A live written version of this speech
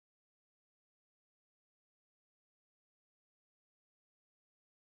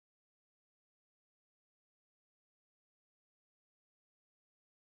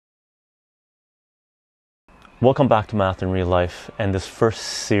Welcome back to Math in Real Life, and this first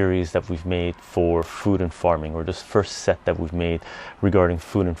series that we've made for food and farming, or this first set that we've made regarding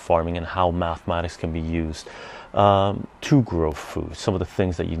food and farming and how mathematics can be used to grow food. Some of the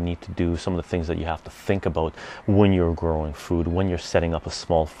things that you need to do, some of the things that you have to think about when you're growing food, when you're setting up a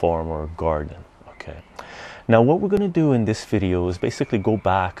small farm or a garden. Okay. Now what we're going to do in this video is basically go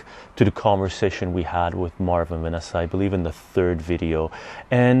back to the conversation we had with Marv and Vanessa, I believe in the third video,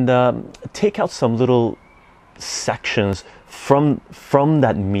 and take out some little sections from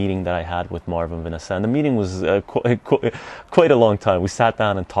that meeting that I had with Marv and Vanessa. And the meeting was quite a long time. We sat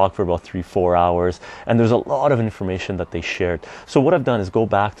down and talked for about 3-4 hours, and there's a lot of information that they shared. So what I've done is go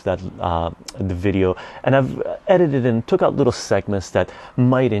back to that the video, and I've edited and took out little segments that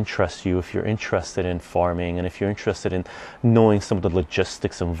might interest you if you're interested in farming and if you're interested in knowing some of the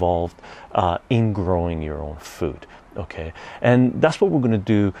logistics involved in growing your own food. Okay, and that's what we're going to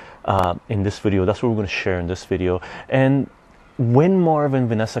do in this video. That's what we're going to share in this video. And when Marv and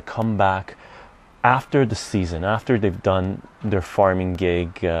Vanessa come back after the season, after they've done their farming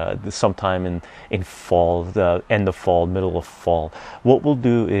gig sometime in fall, the end of fall, middle of fall, what we'll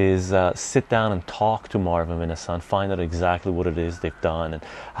do is sit down and talk to Marv and Vanessa and find out exactly what it is they've done and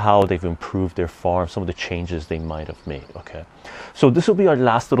how they've improved their farm, some of the changes they might have made. Okay, so this will be our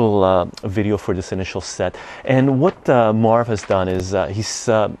last little video for this initial set. And what Marv has done is he's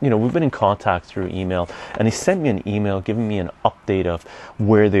we've been in contact through email, and he sent me an email giving me an update of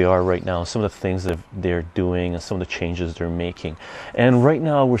where they are right now, some of the things that they're doing and some of the changes they're making. And right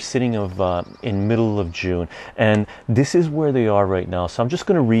now we're sitting in middle of June, and this is where they are right now. So I'm just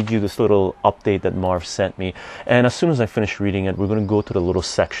going to read you this little update that Marv sent me, and as soon as I finish reading it, we're going to go to the little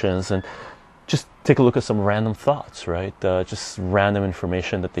sections and just take a look at some random thoughts, right? Just random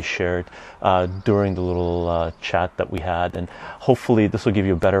information that they shared during the little chat that we had, and hopefully this will give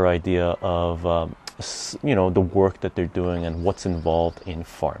you a better idea of the work that they're doing and what's involved in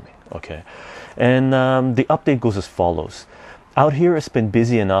farming. Okay, and the update goes as follows. Out here it's been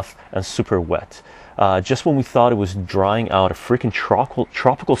busy enough and super wet. Just when we thought it was drying out, a freaking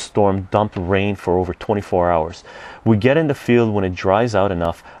tropical storm dumped rain for over 24 hours. We get in the field when it dries out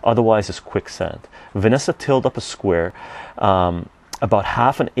enough, otherwise it's quicksand. Vanessa tilled up a square, about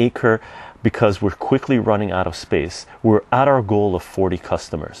half an acre, because we're quickly running out of space. We're at our goal of 40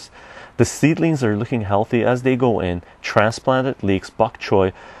 customers. The seedlings are looking healthy as they go in. Transplanted leeks, bok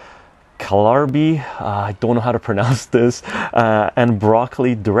choy, kalarbi, I don't know how to pronounce this, and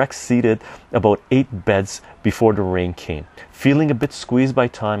broccoli direct seeded about 8 beds before the rain came. Feeling a bit squeezed by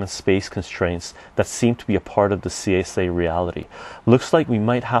time and space constraints that seem to be a part of the CSA reality. Looks like we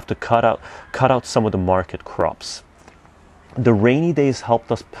might have to cut out some of the market crops. The rainy days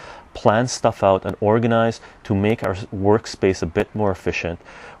helped us plan stuff out and organize to make our workspace a bit more efficient.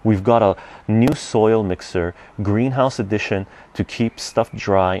 We've got a new soil mixer, greenhouse addition to keep stuff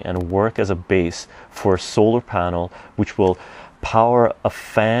dry and work as a base for a solar panel, which will power a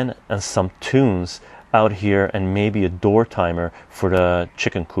fan and some tunes out here, and maybe a door timer for the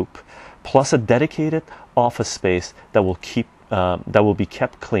chicken coop, plus a dedicated office space that will be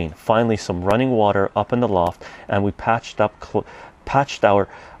kept clean. Finally, some running water up in the loft, and we patched our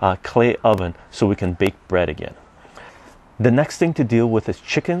clay oven so we can bake bread again. The next thing to deal with is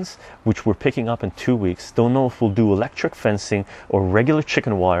chickens, which we're picking up in 2 weeks. Don't know if we'll do electric fencing or regular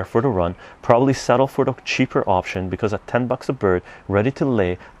chicken wire for the run. Probably settle for the cheaper option, because at $10 a bird, ready to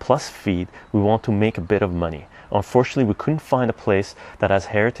lay plus feed, we want to make a bit of money. Unfortunately, we couldn't find a place that has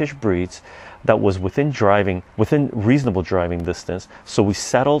heritage breeds that was within reasonable driving distance, so we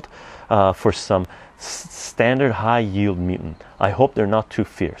settled for some standard high yield mutant. I hope they're not too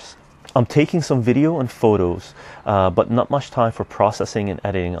fierce. I'm taking some video and photos, but not much time for processing and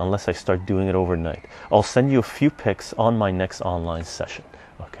editing unless I start doing it overnight. I'll send you a few pics on my next online session.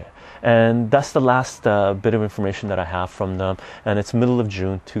 Okay, and that's the last bit of information that I have from them, and it's middle of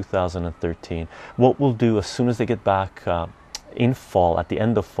June 2013. What we'll do as soon as they get back in fall, at the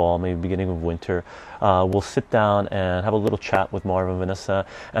end of fall, maybe beginning of winter, we'll sit down and have a little chat with Marv and Vanessa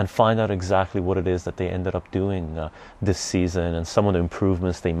and find out exactly what it is that they ended up doing this season, and some of the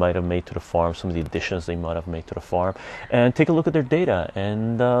improvements they might have made to the farm, some of the additions they might have made to the farm, and take a look at their data.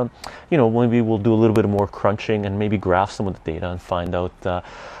 And maybe we'll do a little bit more crunching and maybe graph some of the data and find out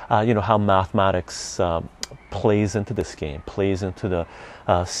how mathematics plays into this game, plays into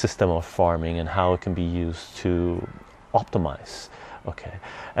the system of farming, and how it can be used to optimize. Okay,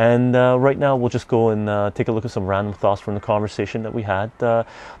 and right now we'll just go and take a look at some random thoughts from the conversation that we had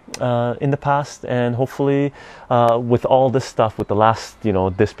in the past, and hopefully with all this stuff, with the last,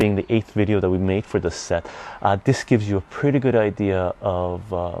 this being the 8th video that we made for this set, this gives you a pretty good idea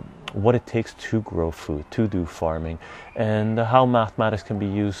of what it takes to grow food, to do farming, and how mathematics can be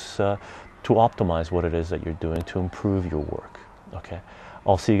used to optimize what it is that you're doing to improve your work. Okay,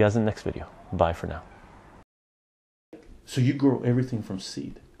 I'll see you guys in the next video. Bye for now. So you grow everything from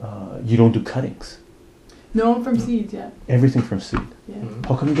seed. You don't do cuttings. No, from seeds, yeah. Everything from seed. Yeah. Mm-hmm.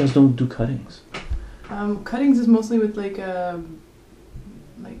 How come you guys don't do cuttings? Cuttings is mostly with like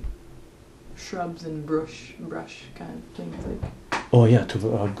shrubs and brush kind of things. Like Oh yeah,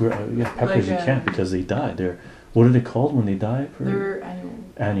 peppers you Like, can't because they die. They're, what are they called when they die? they're annual.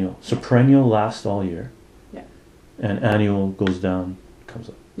 Annual. So perennial lasts all year. Yeah. And annual goes down, comes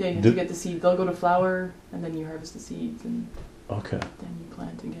up. Yeah, you have Do- to get the seed. They'll go to flower, and then you harvest the seeds, and Okay. then you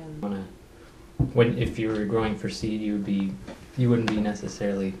plant again. If you were growing for seed, you wouldn't be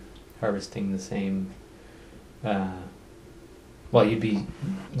necessarily harvesting the same. Well, you'd be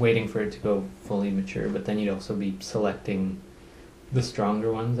waiting for it to go fully mature, but then you'd also be selecting the stronger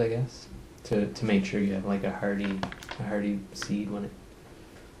ones, I guess, to make sure you have like a hardy seed when it.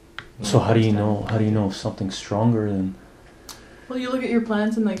 So how do you know? How do you know if something's stronger than? Well, you look at your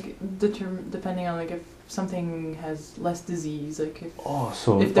plants and like depending on like if something has less disease, like if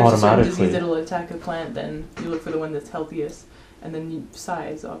there's a certain disease that'll attack a plant, then you look for the one that's healthiest, and then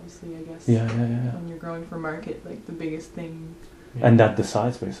size, obviously, I guess. Yeah. When you're growing for market, like the biggest thing. Yeah. And that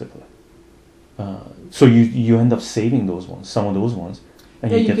decides basically. So you end up saving those ones, some of those ones,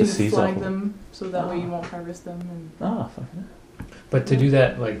 and Yeah, you you get can the seeds flag off them so that way you won't harvest them. And fucking. But to do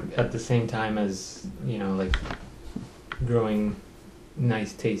that, like at the same time as like growing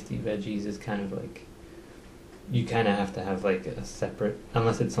nice, tasty veggies is kind of like you kind of have to have like a separate,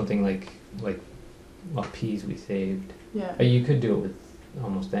 unless it's something like peas we saved. yeah. You could do it with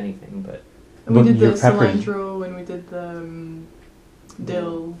almost anything, but And we But did the your peppers- cilantro and we did the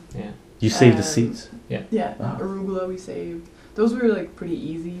dill. yeah. You save the Um, seeds. Yeah, Ah. arugula we saved. Those were like pretty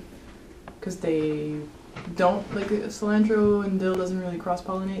easy because they don't, like cilantro and dill doesn't really cross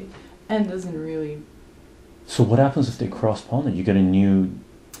pollinate and doesn't really. So what happens if they cross pollinate? You get a new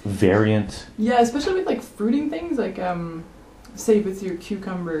variant. Yeah, especially with like fruiting things like say with your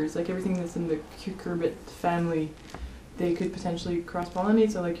cucumbers, like everything that's in the cucurbit family, they could potentially cross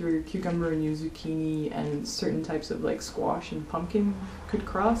pollinate. So like your cucumber and your zucchini and certain types of like squash and pumpkin could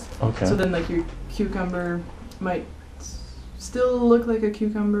cross. Okay. So then like your cucumber might still look like a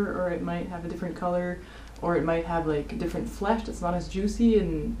cucumber, or it might have a different color, or it might have like a different flesh that's not as juicy,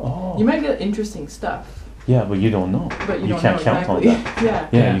 and you might get interesting stuff. Yeah, but you don't know. But you don't can't know count exactly. on that. Yeah.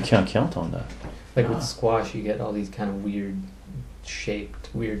 Yeah, you can't count on that. Like with squash, you get all these kind of weird shaped,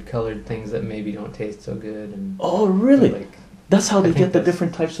 weird colored things that maybe don't taste so good. And Oh, really? Like, That's how they I think get the that's-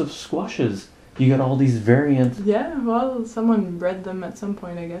 different types of squashes. You get all these variant. Yeah, well, someone bred them at some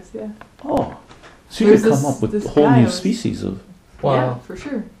point, I guess. Yeah. Oh, so you There's can come this- up with this a whole guy new was- species of. wow. Yeah, for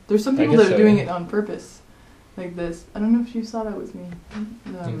sure. There's some I people guess that are so, doing yeah. it on purpose, like this. I don't know if you saw that with me.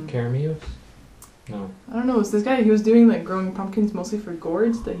 Caramillos? No. I don't know. It's this guy. He was doing like growing pumpkins mostly for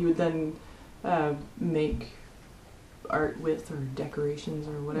gourds that he would then make art with, or decorations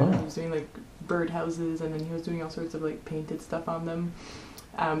or whatever. Oh. He was doing like birdhouses, and then he was doing all sorts of like painted stuff on them.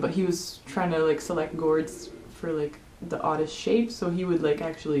 But he was trying to like select gourds for like the oddest shapes, so he would like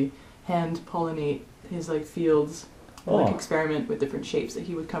actually hand pollinate his like fields, and, like Oh. experiment with different shapes that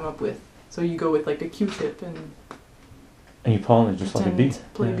he would come up with. So you go with like a Q-tip and And you pollinate just like a bee.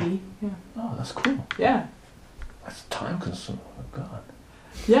 pretend play Yeah. bee. Yeah. Oh, that's cool. Yeah. That's time consuming. Oh, God.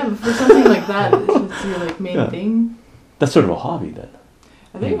 Yeah, but for something like that, it's your like main Yeah. thing. That's sort of a hobby then.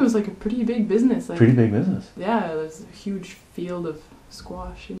 I think it was like a pretty big business. Like, Pretty big business. Yeah, there's a huge field of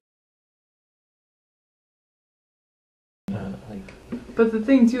squash. Like But the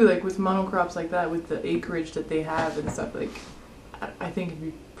thing too, like with monocrops like that, with the acreage that they have and stuff, like I think it'd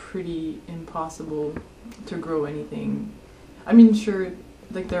be pretty impossible to grow anything. I mean, sure,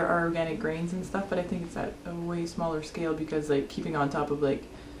 like there are organic grains and stuff, but I think it's at a way smaller scale because like keeping on top of like,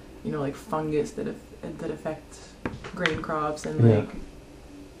 like fungus that affect grain crops and Yeah. like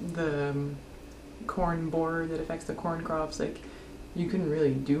the corn borer that affects the corn crops, like you couldn't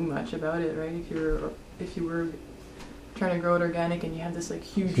really do much about it, right? If you were trying to grow it organic and you have this like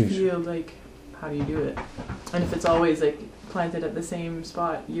huge field, like how do you do it? And if it's always like planted at the same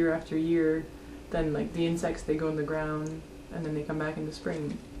spot year after year, then like the insects, they go in the ground and then they come back in the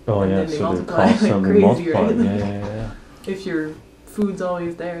spring. Oh, And yeah, then they so they're multiply like constantly crazy, right? multiplying. Yeah. If your food's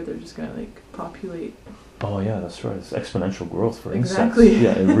always there, they're just gonna like populate. Oh, yeah, that's right. It's exponential growth for Exactly.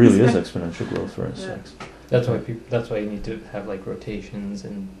 insects. Yeah, it really is exponential growth for insects. that's why you need to have like rotations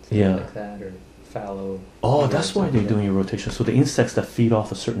and things Yeah. like that, or fallow. Oh, that's why they're doing your rotation. So the insects that feed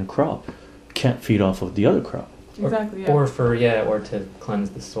off a certain crop can't feed off of the other crop. exactly. Yeah. Or or to cleanse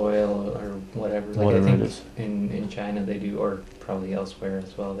the soil or whatever. Like Whatever I think it is. in China they do, or probably elsewhere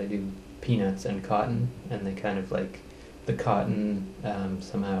as well, they do peanuts and cotton, and they kind of like the cotton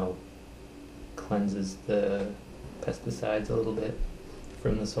somehow cleanses the pesticides a little bit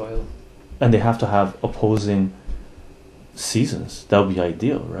from the soil. And they have to have opposing seasons. That would be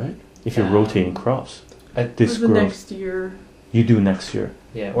ideal, right? If you're rotating crops. This the grows. next year. You do next year.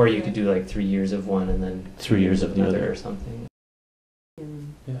 Yeah, or you could do like 3 years of one and then 3 years of the another other or something.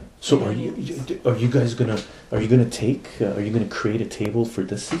 Yeah. So are you guys gonna create a table for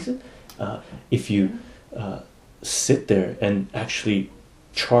this season? If you sit there and actually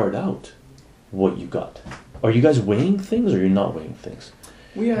chart out what you got. Are you guys weighing things or you're not weighing things?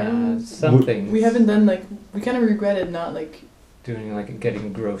 We are. Some things. We haven't done we kind of regretted not doing like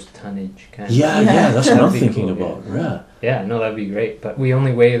getting gross tonnage kind of. Yeah, that's what I'm That'd be thinking cool, about. Yeah. Yeah, no, that'd be great. But we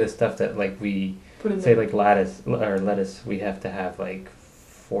only weigh the stuff that like we put in say like lettuce, we have to have like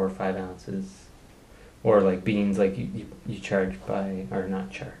 4 or 5 ounces. Or like beans, like you charge by, or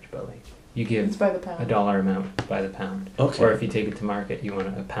not charge, but like you give It's by the pound. a dollar amount by the pound. Okay. Or if you take it to market, you want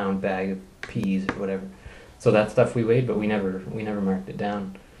a pound bag of peas or whatever. So that stuff we weighed, but we never marked it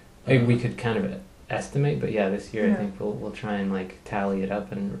down. We could kind of estimate, but yeah, this year I think we'll try and like tally it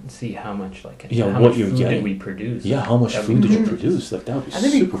up and see how much like how what much you're food getting. did we produce. Yeah, how much food did you produce? Like that would be I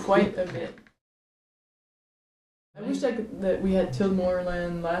think super it'd be quite cool. a bit. I wish that we had tilled more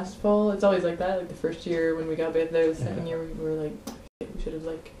land last fall. It's always like that. Like the first year when we got back there, the second year we were like, we should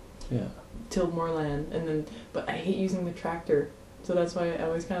have tilled more land. And then, but I hate using the tractor, so that's why I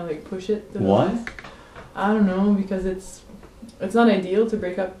always kind of like push it. Why? I don't know, because it's not ideal to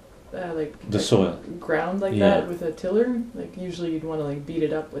break up the soil ground like that with a tiller. Like usually you'd want to like beat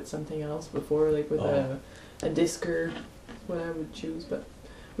it up with something else before, like with a discer, what I would choose. But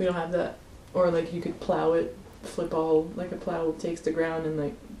we don't have that. Or like you could plow it. Like a plow takes the ground and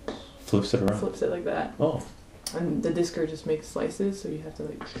like flips it around. Flips it like that. Oh. And the discer just makes slices, so you have to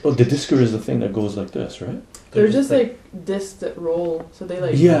like. Oh, the discer is the thing that goes like this, right? They're just like discs that roll, so they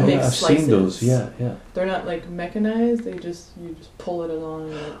like make I've slices. seen those. Yeah. They're not like mechanized. You just pull it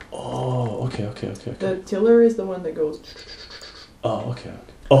along. Like. Oh, okay. The tiller is the one that goes. Oh, okay.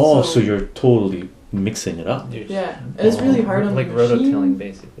 Oh, so you're totally mixing it up. Yeah, and it's really hard on like the machine. rototilling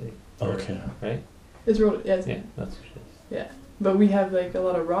basically. Okay. Right. It's roto. Yeah, that's what it is. Yeah. But we have like a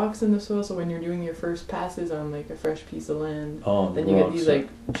lot of rocks in the soil, so when you're doing your first passes on like a fresh piece of land, then you get these like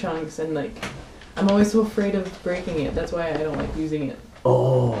chunks, and like I'm always so afraid of breaking it. That's why I don't like using it.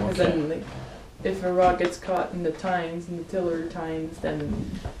 Oh, okay. Because then like if a rock gets caught in the tines, in the tiller tines, then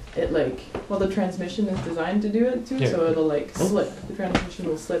it the transmission is designed to do it too, so it'll like slip. The transmission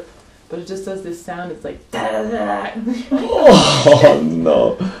will slip. But it just does this sound. It's like da da da. Oh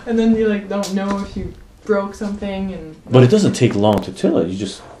no! And then you like don't know if you broke something, and. But it doesn't take long to till it. You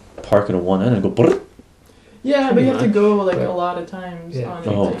just park it at one end and go. Brrr. Yeah, but you have to go like a lot of times on it.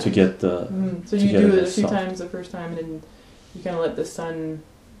 Oh, to get the. So you do it a few times the first time, and then you kind of let the sun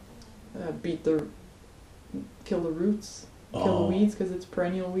kill the roots, kill the weeds, because it's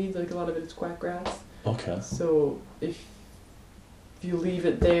perennial weeds. Like a lot of it is quack grass. Okay. So if you leave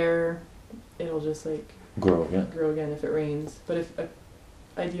it there, it'll just like grow again if it rains. But if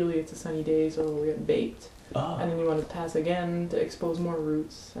ideally it's a sunny day, so it'll get baked. And then you want to pass again to expose more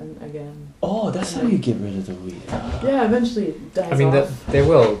roots, and again. Oh, that's how you get rid of the weed. Yeah, eventually it dies off. They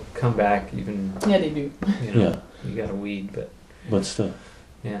will come back even. Yeah, they do. You got a weed, but still.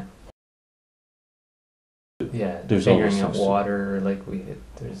 Yeah. Yeah, there's figuring out water, like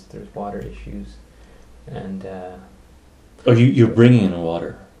there's water issues, and. Are you're bringing in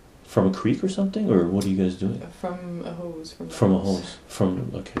water from a creek or something, or what are you guys doing? From a hose. From a hose.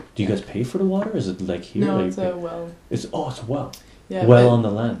 Okay. Do you guys pay for the water? Is it like here? No, it's a well. It's a well. Yeah. Well on the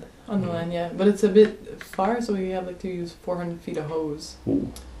land. On the land, yeah, but it's a bit far, so we have to use 400 feet of hose.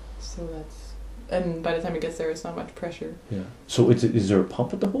 Ooh. So and by the time it gets there, it's not much pressure. Yeah. So is there a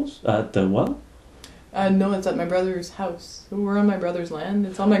pump at the hose at the well? No, it's at my brother's house. We're on my brother's land.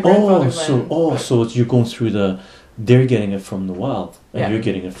 It's on my grandfather's land. So you're going through they're getting it from the well, and you're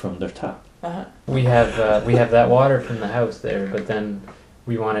getting it from their tap. Uh-huh. We have that water from the house there, but then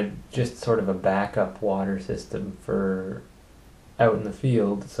we wanted just sort of a backup water system for out in the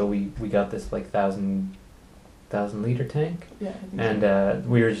field. So we got this like 1,000 liter tank. Yeah. And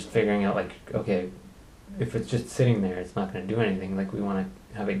we were just figuring out like, okay, if it's just sitting there, it's not going to do anything. Like we want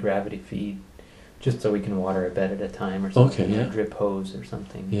to have a gravity feed, just so we can water a bed at a time or something. Okay, yeah. A drip hose or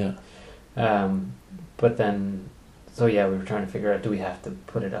something. Yeah. But then. So we were trying to figure out, do we have to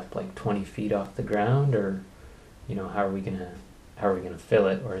put it up like 20 feet off the ground, or, how are we gonna fill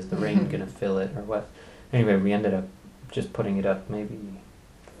it, or is the rain gonna fill it, or what? Anyway, we ended up just putting it up maybe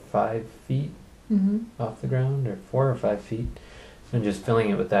 5 feet off the ground, or 4 or 5 feet, and just filling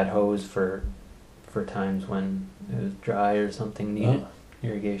it with that hose for times when it was dry or something needed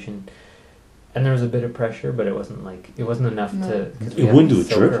irrigation. And there was a bit of pressure, but it wasn't enough to. It wouldn't do a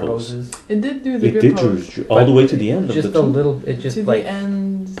drip hose. It did do the It drip did hose. all the way to the end of just the tube. a little. It just to like the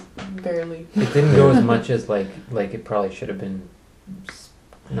end, barely. it didn't go as much as like it probably should have been.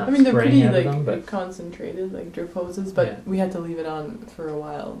 Not I mean, they're spraying pretty out of like them, but concentrated, like drip hoses, but Yeah. we had to leave it on for a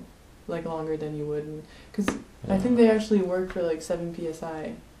while, like longer than you would, because I think they actually work for like 7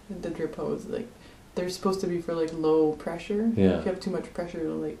 psi. The drip hose, like they're supposed to be for like low pressure. Yeah. If you have too much pressure,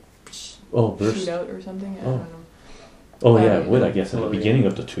 it'll like burst. shoot out or something. I Oh. don't know. Oh yeah, it would, I guess, at the Oh, beginning yeah.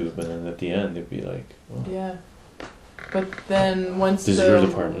 of the tube, and then at the end it'd be like, oh. Yeah. But then once This is the your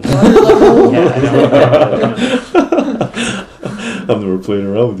department. water level yeah, I know. I've never played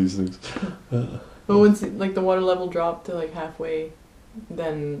around with these things. but once like the water level dropped to like halfway,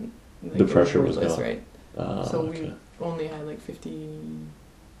 then like, The it pressure was worthless, gone. right? Ah, So okay. we only had like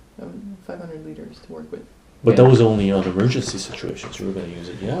 500 liters to work with. But Yeah. that was only on emergency situations. You were going to use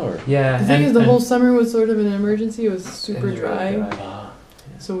it, yeah, or Yeah. The thing and- is, the and- whole summer was sort of an emergency. It was and super it was really dry, ah.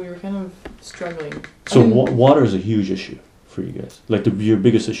 so we were kind of struggling. So I mean, water is a huge issue for you guys. Like your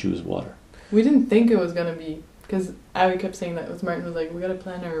biggest issue is water. we didn't think it was gonna be, because I kept saying that. Was Martin was like, "We gotta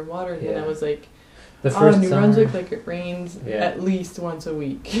plan our water," and Yeah. I was like, The "Oh, first New summer, Brunswick, like it rains Yeah. at least once a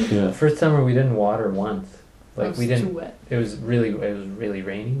week. Yeah. the first summer we didn't water once. It Like was we too didn't. wet. It was really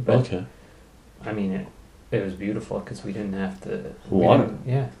raining, but Okay. I mean it was beautiful because we didn't have to Water.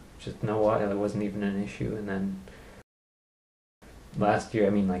 Yeah, just no water. It wasn't even an issue. And then last year, I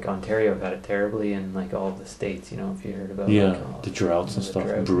mean, like Ontario had it terribly, and like all of the states. You know, if you heard about Yeah, like, all the droughts and the stuff.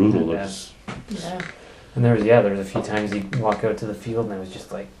 drought Brutal. and, It's, Yeah. And there was a few times you walk out to the field and it was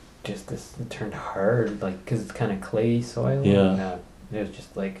just like this it turned hard, like because it's kind of clay soil. Yeah. And, it was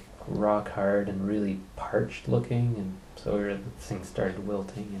just like rock hard and really parched looking, and so things started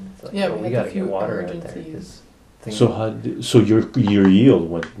wilting, and it's like, Yeah, oh, we we had gotta a few get water out there emergencies. because things. so your yield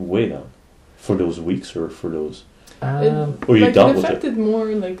went way down for those weeks or for those, or you Like it dealt with it. affected more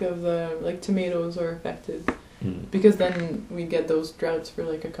like of the like tomatoes are affected. Mm. Because then we get those droughts for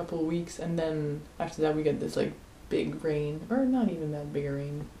like a couple of weeks, and then after that we get this like big rain, or not even that big a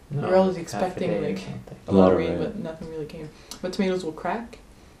rain. No, We're always half a expecting, day or like, something. A lot of rain. rain, but nothing really came. But tomatoes will crack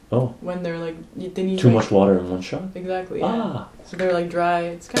Oh, when they're like they need too like, much water in one shot. Exactly. Yeah. Ah, So they're like dry.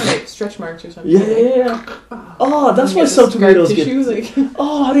 It's kind of like stretch marks or something. yeah. Oh, that's You why get some the scar tomatoes get. tissue, like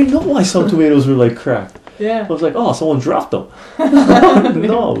Oh, I didn't know why some tomatoes were like cracked. I yeah. was like, oh, someone dropped them.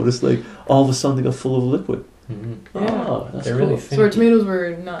 No, but it's like all of a sudden they got full of liquid. Mhm. Yeah. Oh, that's They're cool. really So our finicky. tomatoes were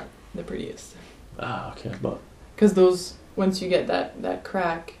not the prettiest, Ah, okay, but because those once you get that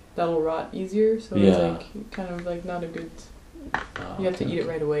crack, that'll rot easier. So it's Yeah. like kind of like not a good. ah, You have to okay. eat it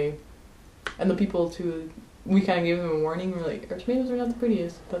right away. And the people too, we kind of gave them a warning. We're like, our tomatoes are not the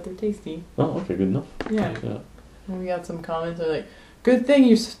prettiest, but they're tasty. Oh, okay, good enough. Yeah. Yeah. And we got some comments. They're like, good thing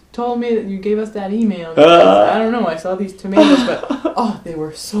you told me that you gave us that email. Because I don't know. I saw these tomatoes, but oh, they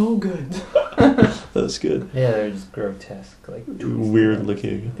were so good. That's good. Yeah, they're just grotesque, like Weird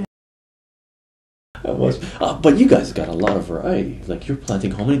looking. That was. But you guys got a lot of variety. Like you're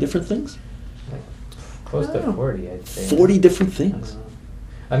planting how many different things? close to Oh. 40, I'd say. 40 different I things. don't know.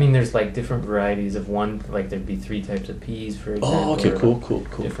 I mean, there's like different varieties of one. Like there'd be 3 types of peas, for example. Oh, okay, or, cool, like,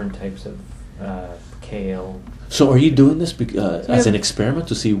 cool. Different types of kale. So are you doing this as Yeah. an experiment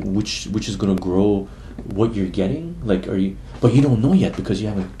to see which is going to grow what you're getting? Like, are you? But you don't know yet because you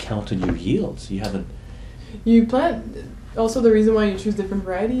haven't counted your yields. You haven't. You plant. Also, the reason why you choose different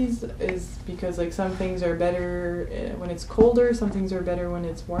varieties is because like some things are better when it's colder. Some things are better when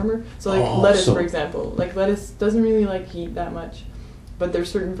it's warmer. So like Oh, lettuce, so- for example. Like lettuce doesn't really like heat that much, but there's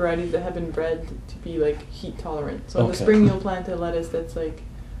certain varieties that have been bred to be like heat tolerant. So in the Okay. spring you'll plant a lettuce that's like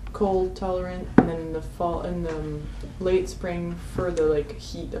cold tolerant, and then in the fall, in the late spring for the like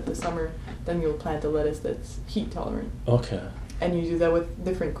heat of the summer, then you'll plant a lettuce that's heat tolerant. Okay. And you do that with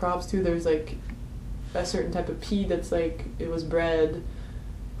different crops too. There's like a certain type of pea that's like it was bred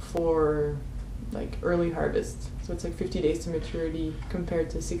for like early harvest, so it's like 50 days to maturity compared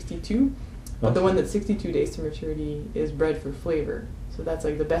to 62. But the Okay. one that's 62 days to maturity is bred for flavor, so that's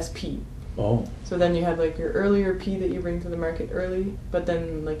like the best pea. Oh. So then you have like your earlier pea that you bring to the market early, but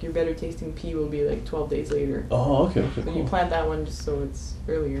then like your better tasting pea will be like 12 days later. Oh. Okay. Okay. So Cool. you plant that one just so it's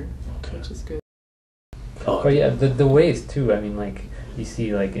earlier, Okay. which is good. Oh, But yeah, the ways too. I mean, like you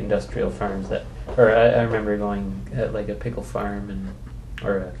see like industrial farms that, or I remember going at like a pickle farm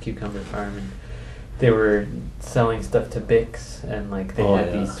or a cucumber farm, and they were selling stuff to Bix, and like they Oh, had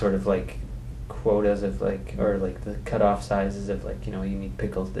yeah. these sort of like quotas of like, or like the cutoff sizes of like, you know, you need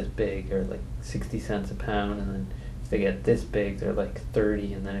pickles this big or like 60 cents a pound, and then if they get this big, they're like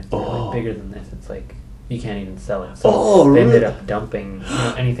 30, and then if they're like bigger than this, it's like you can't even sell it. So they ended up dumping, you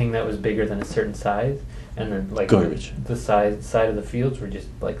know, anything that was bigger than a certain size, and then like garbage. The side of the fields were just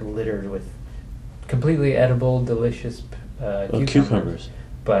like littered with completely edible, delicious cucumbers,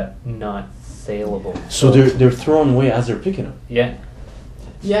 but not saleable. So they're thrown away as they're picking them. Yeah.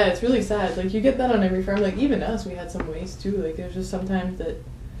 Yeah, it's really sad. Like, you get that on every farm. Like, even us, we had some waste, too. Like, there's just sometimes that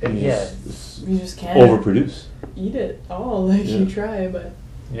you just can't overproduce. Eat it all. Like, you try, but...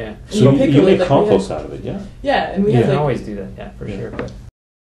 Yeah. So you make like compost out of it, yeah? Yeah, and we you had, can like... always do that, yeah, for sure, but...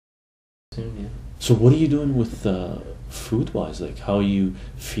 Soon, yeah. So what are you doing with food-wise? Like, how are you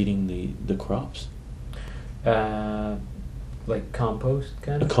feeding the crops? Like compost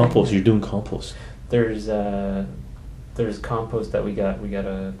kind of compost, thing? you're doing compost. There's compost that we got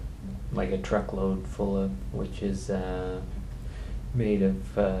a truckload full of, which is made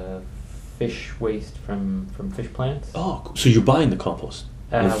of fish waste from fish plants. Oh, so you're buying the compost?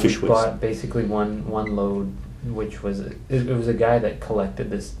 Fish we waste. bought basically one load, which was it was a guy that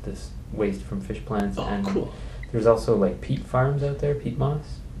collected this waste from fish plants. Oh, and cool. there's also like peat farms out there, peat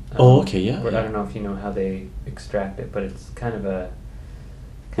moss. Okay, yeah. I don't know if you know how they extract it, but it's kind of a...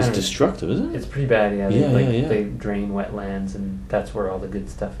 It's destructive, isn't it? It's pretty bad, yeah. Yeah, They drain wetlands, and that's where all the good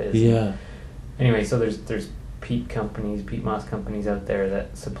stuff is. Yeah. Anyway, so there's peat moss companies out there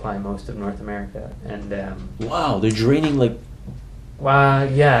that supply most of North America, and wow, they're draining like...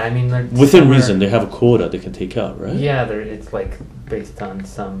 yeah, I mean... Within reason, they have a quota they can take out, right? Yeah, it's like based on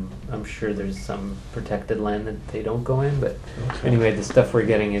some... I'm sure there's some protected land that they don't go in, but anyway, the stuff we're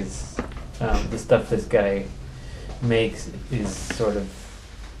getting is... the stuff this guy makes is sort of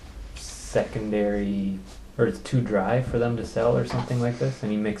secondary, or it's too dry for them to sell or something like this,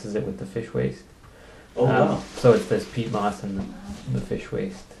 and he mixes it with the fish waste. Oh, wow. So it's this peat moss and the fish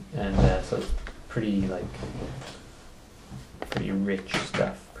waste, and so it's pretty rich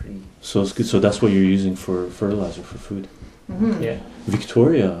stuff. So it's good. So that's what you're using for fertilizer for food. Mm-hmm. Yeah.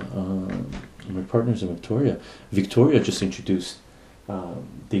 Victoria, my partners in Victoria just introduced.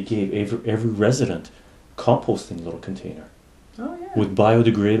 They gave every resident composting little container. Oh, yeah. With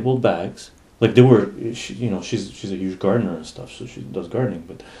biodegradable bags. Like they were, she's a huge gardener and stuff, so she does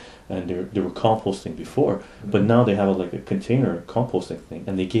gardening. And they were composting before, but now they have a container composting thing,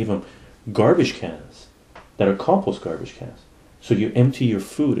 and they gave them garbage cans that are compost garbage cans. So you empty your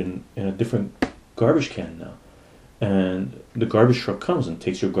food in a different garbage can now, and the garbage truck comes and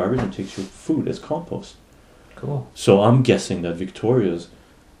takes your garbage and takes your food as compost. Cool. So I'm guessing that Victoria's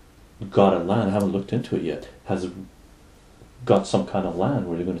got a land, I haven't looked into it yet, has got some kind of land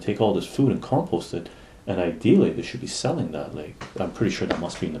where they're going to take all this food and compost it, and ideally they should be selling that. Like, I'm pretty sure that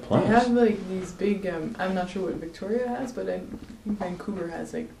must be in the plans. They have like these big, I'm not sure what Victoria has, but I think Vancouver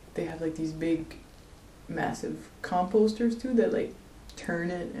has they have like these big, massive composters too that like turn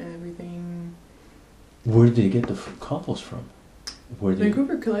it and everything. Where did they get the compost from?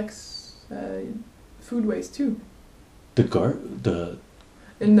 Vancouver collects food waste too.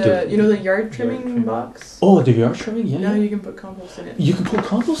 In the yard trimming box. Oh, the yard trimming, yeah. Now you can put compost in it. You can put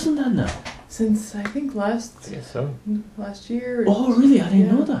compost in that now. Since I think last year. Oh, really? I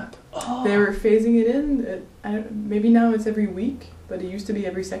didn't know that. Oh. They were phasing it in. Maybe now it's every week, but it used to be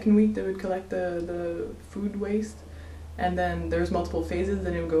every second week they would collect the food waste, and then there's multiple phases.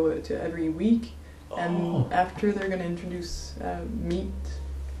 Then it would go to every week, and after they're gonna introduce meat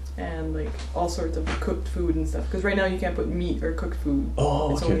and like all sorts of cooked food and stuff. Because right now you can't put meat or cooked food.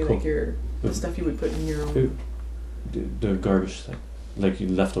 Oh, it's okay, only cool. like the stuff you would put in your own. The garbage thing, like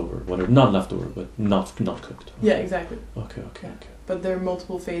leftover, whatever, not leftover, but not cooked. Yeah, exactly. Okay. But there are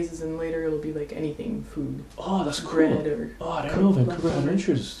multiple phases, and later it'll be like anything food. Oh, that's cool. Bread or I didn't know Vancouver had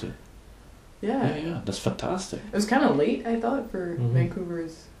interest. Yeah. That's fantastic. It was kind of late, I thought, for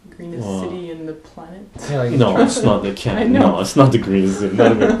Vancouver's greenest city in the planet. Yeah, no, it's not. They can't. I know. No, it's not the greenest city.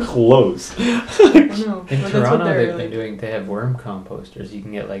 Not even close. I know. In But Toronto, they're they've been like, doing. They have worm composters. You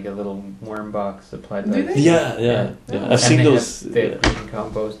can get like a little worm box supplied by. Do they? Yeah. Oh. I've seen they those. They have green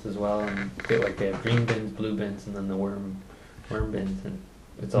compost as well, and they have green bins, blue bins, and then the worm bins, and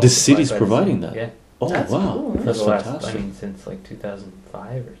it's all. The city's supplied by providing the that. city. Yeah. Oh, That's wow. cool. For That's the last, fantastic. since like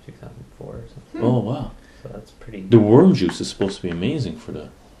 2005 or 2004 or something. Oh, wow. So that's pretty. The worm juice is supposed to be amazing for the.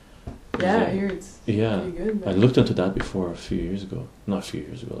 Yeah, I hear it's pretty good. I looked into that before a few years ago. Not a few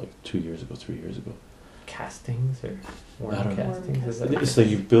years ago, like 2 years ago, 3 years ago. Castings or worm I don't know. castings? Is that It's like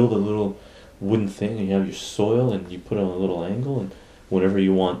you build a little wooden thing and you have your soil and you put it on a little angle, and whenever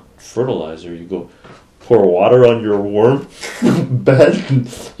you want fertilizer, you go pour water on your worm bed.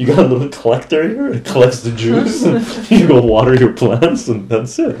 And you got a little collector here. It collects the juice. And you go water your plants, and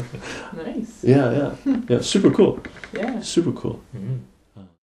that's it. Nice. Yeah. Super cool. Yeah. Super cool. Mm-hmm.